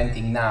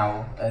implementing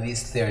now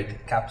this third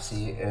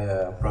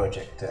CAPSI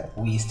project.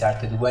 We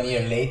started 1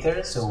 year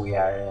later, so we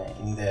are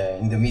in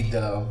the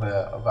middle of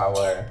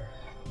our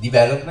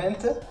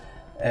development.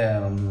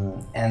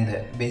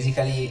 And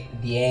basically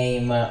the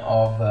aim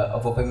of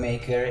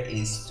OpenMaker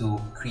is to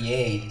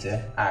create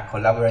a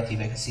collaborative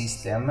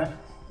ecosystem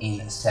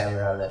in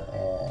several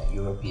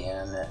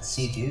European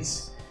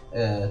cities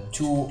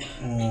to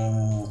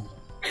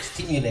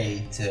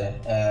stimulate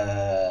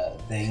the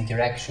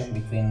interaction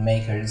between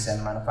makers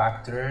and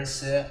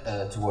manufacturers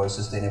towards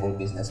sustainable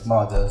business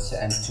models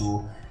and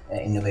to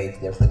innovate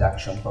their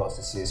production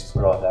processes,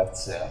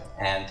 products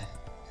and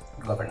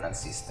governance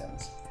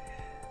systems.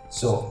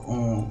 So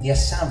the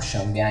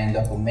assumption behind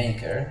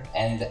OpenMaker,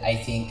 and I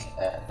think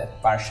that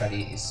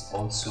partially is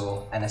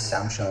also an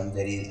assumption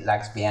that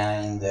lags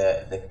behind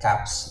the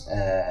CAPS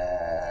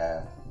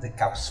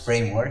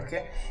framework,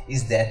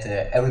 is that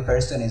every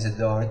person is a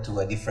door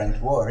to a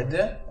different world,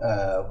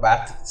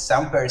 but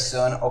some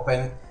person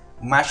open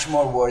much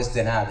more worlds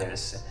than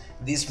others.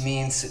 This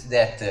means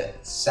that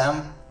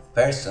some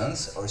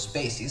persons or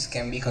spaces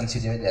can be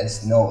considered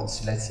as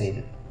nodes, let's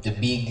say the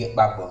big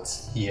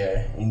bubbles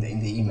here in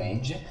the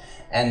image,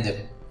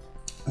 and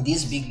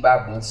these big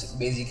bubbles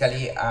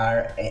basically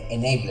are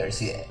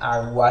enablers,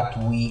 are what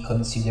we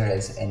consider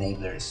as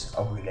enablers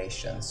of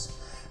relations.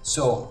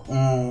 So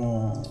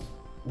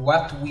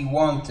what we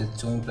wanted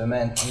to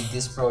implement with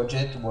this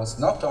project was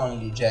not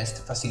only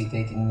just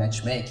facilitating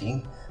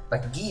matchmaking,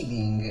 but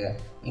giving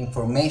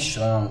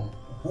information on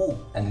who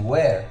and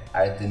where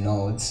are the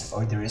nodes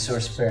or the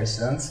resource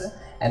persons,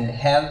 and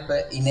help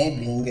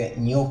enabling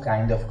new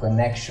kind of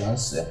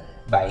connections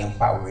by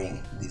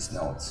empowering these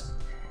nodes,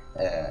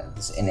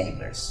 these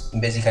enablers.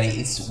 And basically,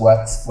 it's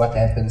what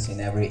happens in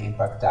every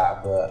Impact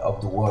Hub of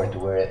the world,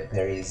 where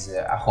there is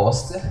a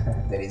host,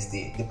 there is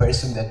the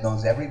person that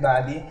knows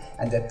everybody,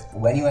 and that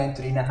when you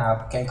enter in a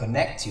hub can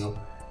connect you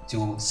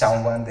to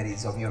someone that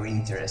is of your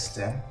interest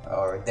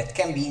or that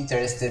can be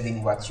interested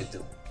in what you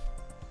do.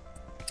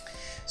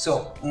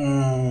 So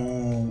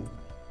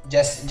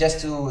this is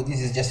just to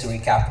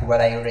recap what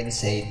I already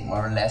said,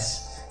 more or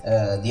less.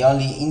 The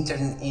only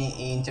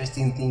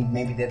interesting thing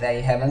maybe that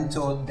I haven't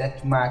told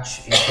that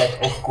much is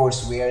that of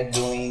course we are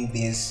doing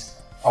this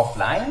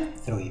offline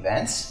through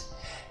events,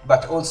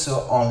 but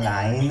also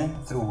online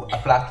through a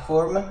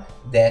platform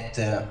that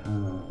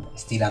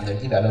still under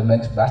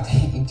development, but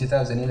in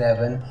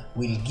 2011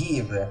 will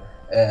give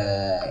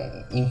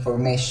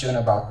information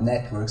about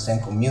networks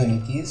and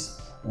communities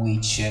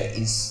which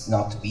is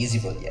not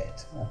visible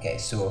yet. Okay,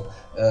 so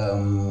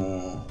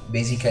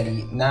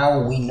basically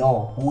now we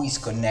know who is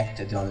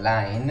connected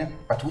online,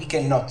 but we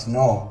cannot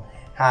know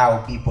how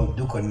people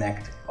do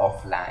connect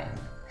offline.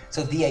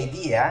 So the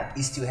idea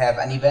is to have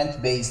an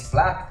event-based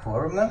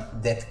platform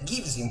that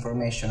gives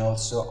information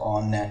also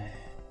on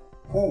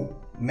who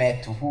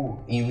met who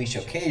in which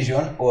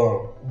occasion,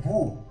 or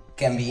who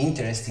can be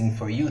interesting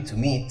for you to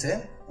meet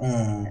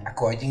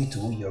according to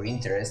your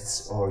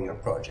interests or your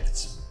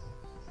projects.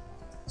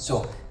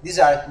 So these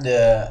are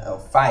the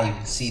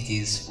 5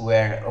 cities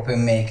where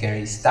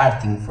OpenMaker is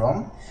starting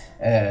from,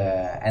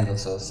 and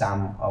also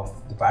some of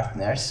the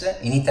partners.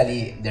 In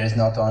Italy there is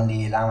not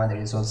only Lama,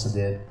 there is also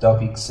the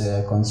Topics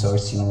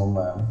consortium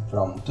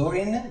from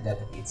Turin, that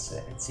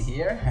it's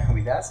here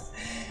with us.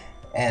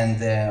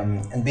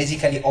 And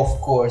basically,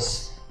 of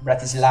course,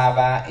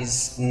 Bratislava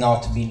is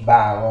not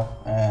Bilbao,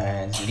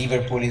 and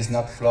Liverpool is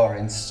not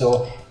Florence,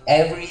 so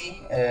every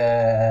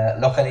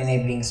local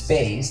enabling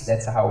space,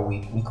 that's how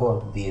we call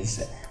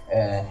this,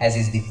 has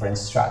its different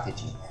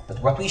strategy.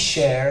 But what we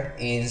share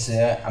is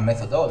a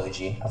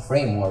methodology, a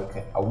framework,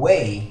 a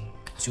way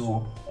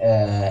to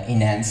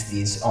enhance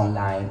this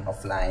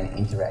online-offline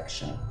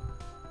interaction.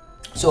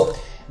 So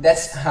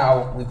that's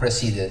how we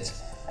proceeded.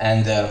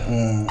 And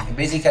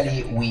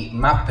basically we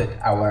mapped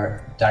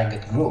our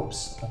target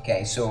groups.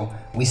 Okay, so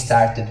we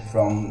started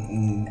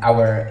from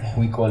our,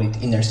 we call it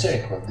inner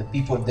circle, the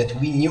people that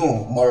we knew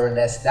more or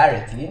less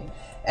directly,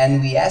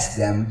 and we asked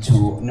them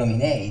to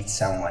nominate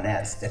someone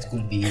else that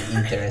could be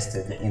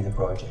interested in the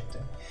project.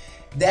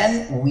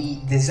 Then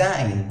we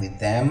designed with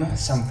them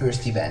some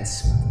first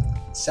events.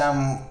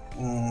 Some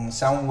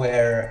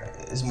were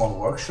a small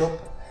workshop,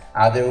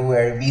 other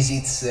were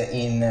visits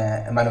in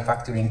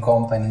manufacturing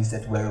companies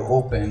that were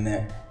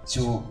open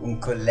to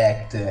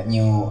collect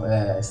new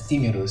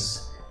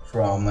stimulus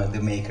from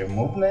the maker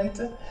movement,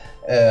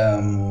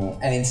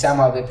 and in some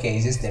other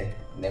cases there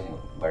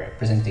were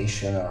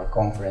presentation or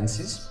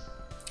conferences.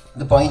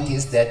 The point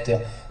is that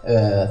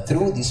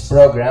through this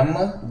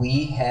program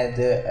we had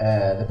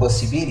the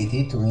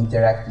possibility to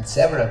interact with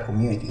several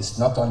communities,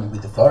 not only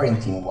with the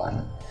Florentine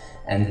one.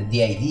 And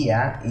the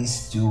idea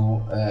is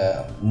to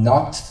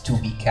not to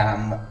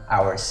become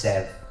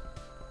ourselves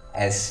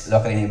as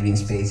local enabling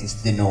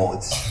spaces, the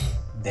nodes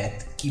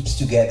that keeps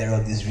together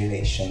all this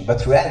relation,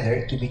 but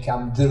rather to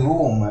become the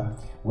room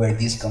where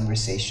this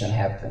conversation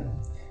happen.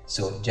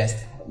 So just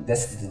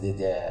that's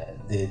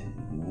the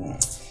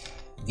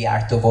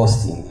art of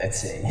hosting, let's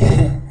say.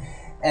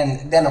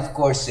 And then, of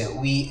course,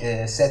 we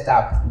set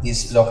up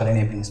these local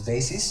enabling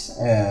spaces,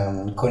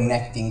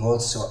 connecting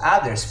also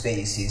other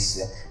spaces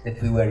that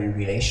we were in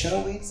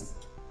relation with.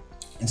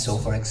 And so,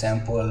 for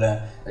example,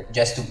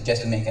 just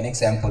to make an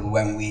example,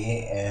 when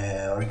we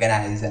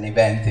organized an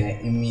event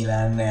in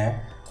Milan,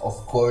 of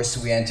course,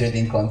 we entered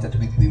in contact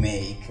with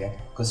WeMake,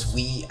 because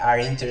we are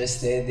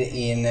interested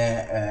in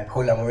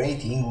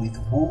collaborating with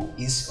who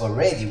is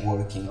already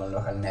working on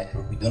local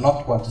network. We do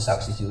not want to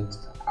substitute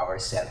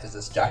ourselves as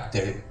a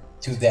structure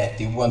to that,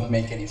 it won't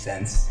make any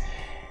sense.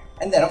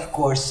 And then, of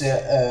course,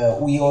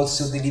 we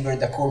also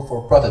delivered a call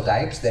for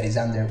prototypes that is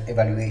under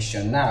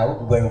evaluation now,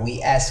 where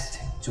we asked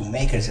to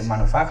makers and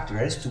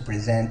manufacturers to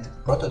present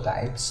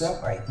prototypes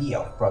or idea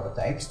of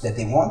prototypes that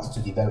they want to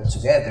develop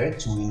together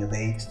to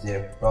innovate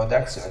their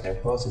products or their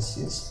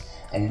processes,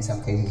 and in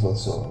some cases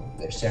also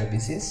their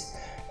services.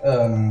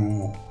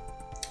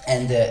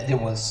 And there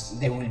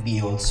will be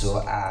also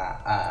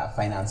a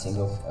financing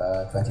of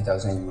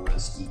 20,000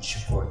 euros each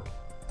for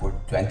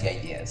 20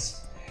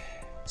 ideas.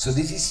 So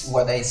this is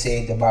what I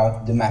said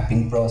about the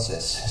mapping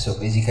process. So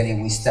basically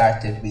we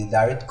started with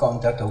direct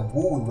contact of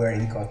who we were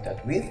in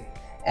contact with,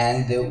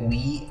 and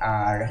we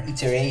are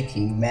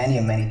iterating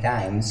many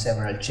times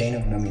several chain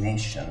of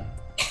nomination,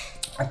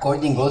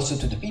 according also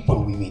to the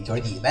people we meet or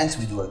the events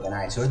we do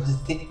organize or the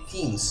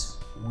themes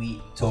we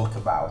talk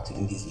about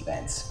in these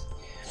events.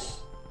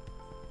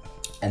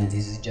 And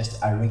this is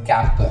just a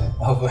recap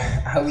of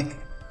how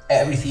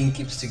everything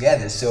keeps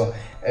together. So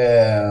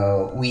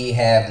we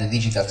have the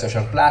digital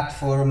social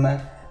platform,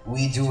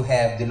 we do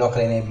have the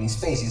local enabling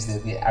spaces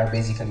that are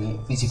basically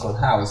physical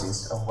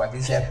houses of what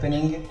is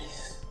happening,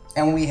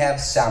 and we have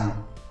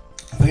some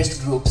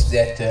first groups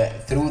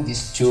that through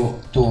these two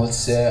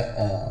tools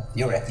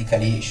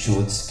theoretically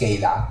should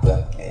scale up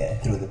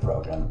through the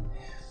program.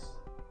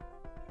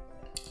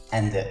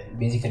 And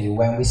basically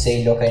when we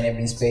say local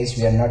enabling space,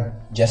 we are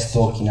not just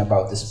talking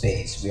about the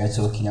space, we are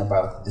talking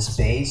about the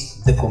space,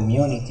 the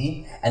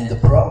community, and the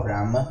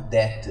program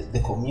that the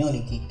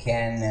community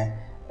can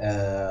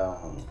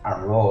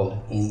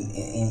enroll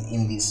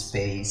in this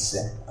space.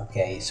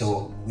 Okay,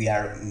 so we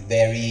are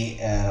very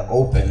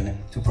open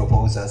to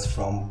proposals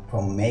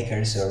from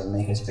makers or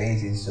maker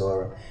spaces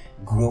or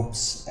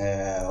groups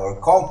or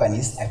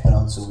companies, happen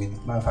also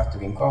with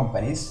manufacturing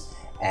companies.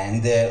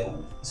 And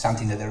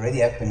something that already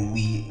happened,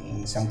 we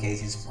in some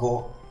cases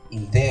go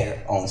in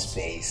their own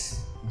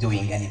space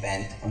doing an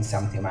event on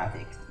some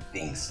thematic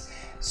things.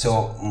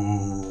 So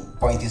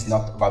point is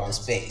not about the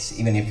space,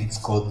 even if it's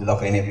called the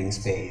local enabling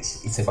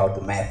space, it's about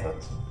the method.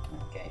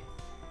 Okay.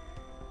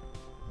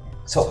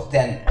 So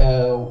then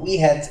we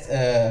had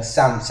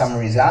some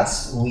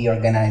results. We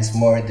organized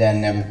more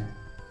than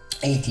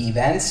 80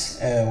 events.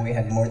 We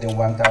had more than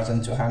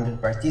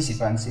 1,200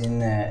 participants in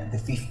the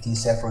 50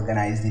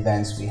 self-organized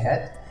events we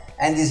had.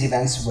 And these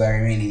events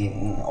were really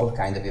all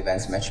kind of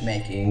events: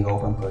 matchmaking,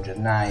 open project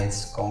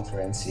nights,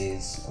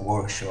 conferences,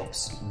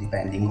 workshops,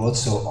 depending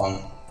also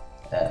on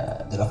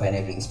the local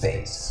enabling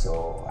space.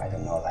 So I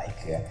don't know,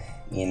 like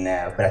in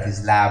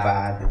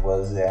Bratislava there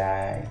was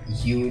a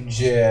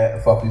huge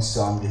focus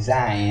on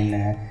design.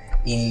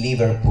 In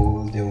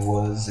Liverpool there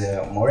was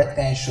more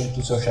attention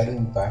to social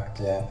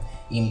impact.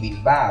 In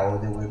Bilbao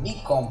there were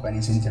big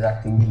companies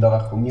interacting with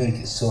local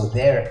communities, so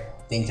there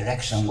the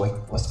interaction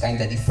was kind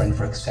of different,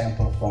 for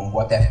example, from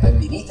what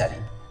happened in Italy,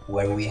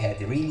 where we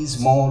had really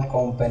small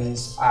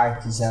companies,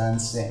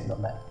 artisans,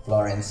 like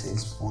Florence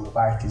is full of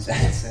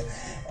artisans,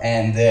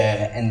 and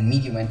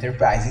medium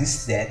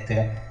enterprises that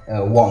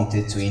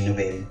wanted to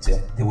innovate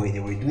the way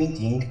they were doing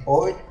things,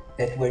 or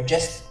that were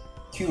just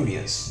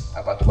curious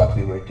about what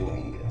we were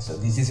doing. So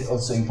this is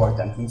also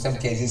important. In some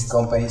cases,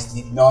 companies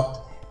did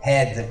not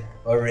have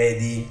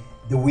already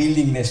the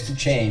willingness to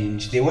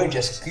change. They were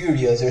just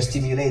curious or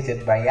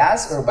stimulated by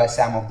us or by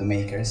some of the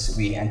makers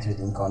we entered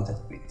in contact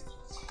with.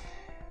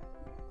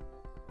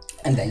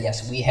 And then,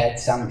 yes, we had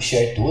some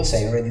shared tools,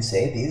 I already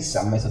said this,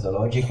 some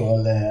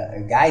methodological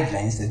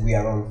guidelines that we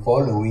are all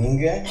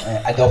following,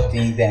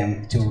 adopting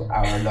them to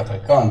our local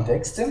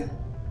context.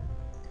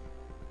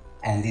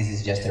 And this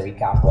is just a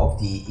recap of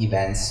the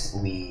events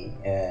we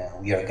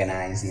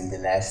organized in the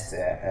last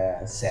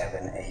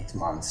 7-8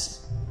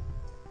 months.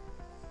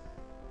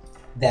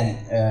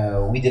 Then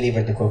we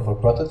delivered the call for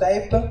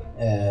prototype.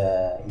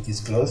 It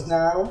is closed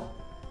now.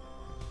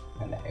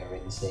 And I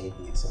already said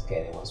this,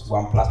 okay, there was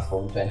 1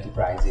 platform, 20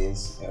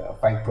 prizes,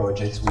 5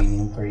 projects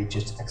winning for each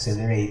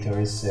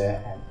accelerators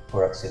and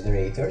 4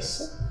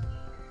 accelerators.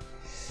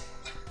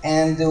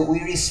 And we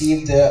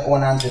received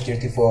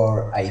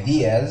 134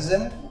 ideas,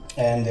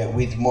 and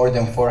with more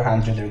than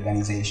 400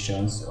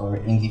 organizations or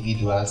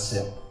individuals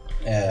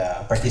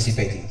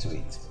participating to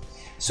it.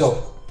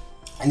 So,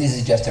 and this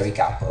is just a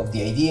recap of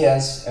the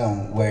ideas,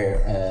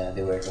 where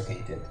they were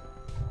located.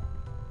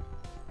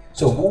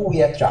 So who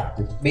we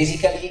attracted?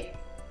 Basically,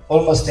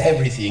 almost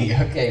everything.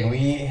 Okay,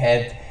 we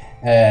had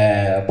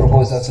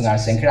proposals on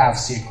arts and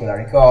crafts, circular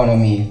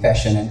economy,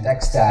 fashion and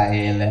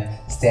textile,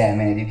 STEM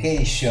and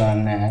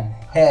education,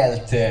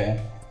 health.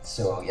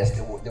 So yes,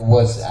 there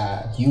was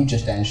a huge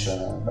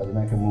attention by the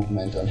maker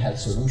movement on health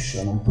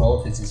solution, on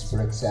prostheses,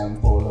 for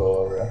example,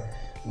 or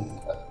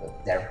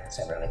there are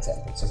several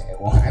examples, okay,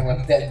 I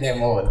won't tell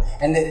them all.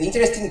 And the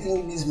interesting thing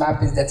in this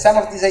map is that some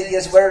of these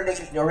ideas were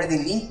already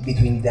linked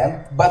between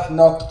them, but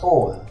not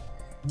all.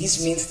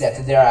 This means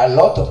that there are a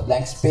lot of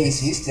blank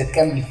spaces that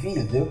can be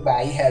filled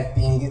by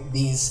helping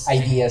these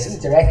ideas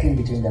interacting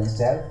between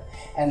themselves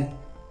and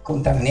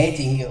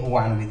contaminating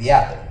one with the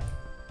other.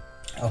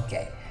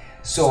 Okay,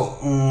 so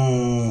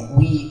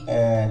we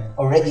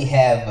already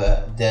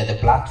have the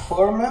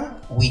platform,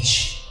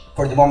 which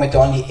for the moment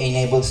only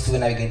enables to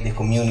navigate the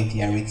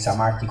community and read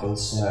some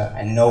articles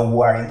and know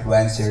who are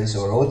influencers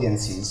or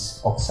audiences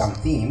of some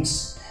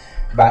themes.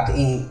 But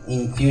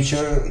in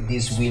future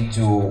this will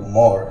do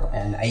more,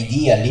 and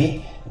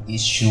ideally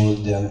this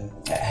should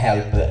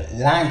help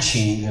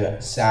launching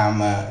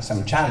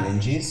some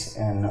challenges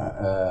and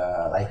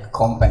like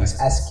companies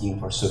asking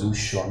for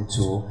solution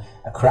to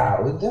a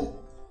crowd,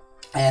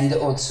 and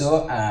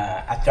also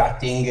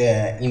attracting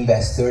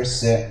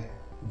investors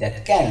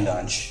that can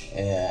launch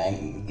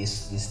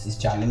these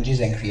challenges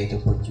and create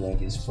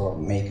opportunities for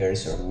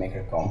makers or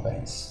maker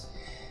companies.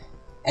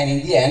 And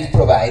in the end,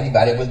 provide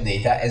valuable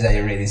data, as I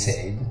already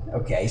said.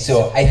 Okay,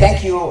 so I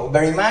thank you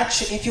very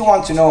much. If you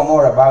want to know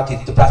more about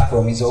it, the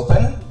platform is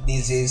open.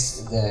 This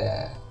is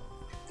the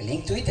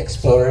link to it,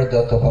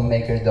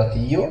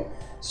 explorer.openmaker.eu.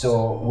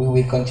 So we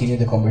will continue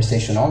the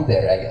conversation on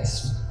there, I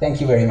guess.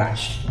 Thank you very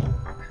much.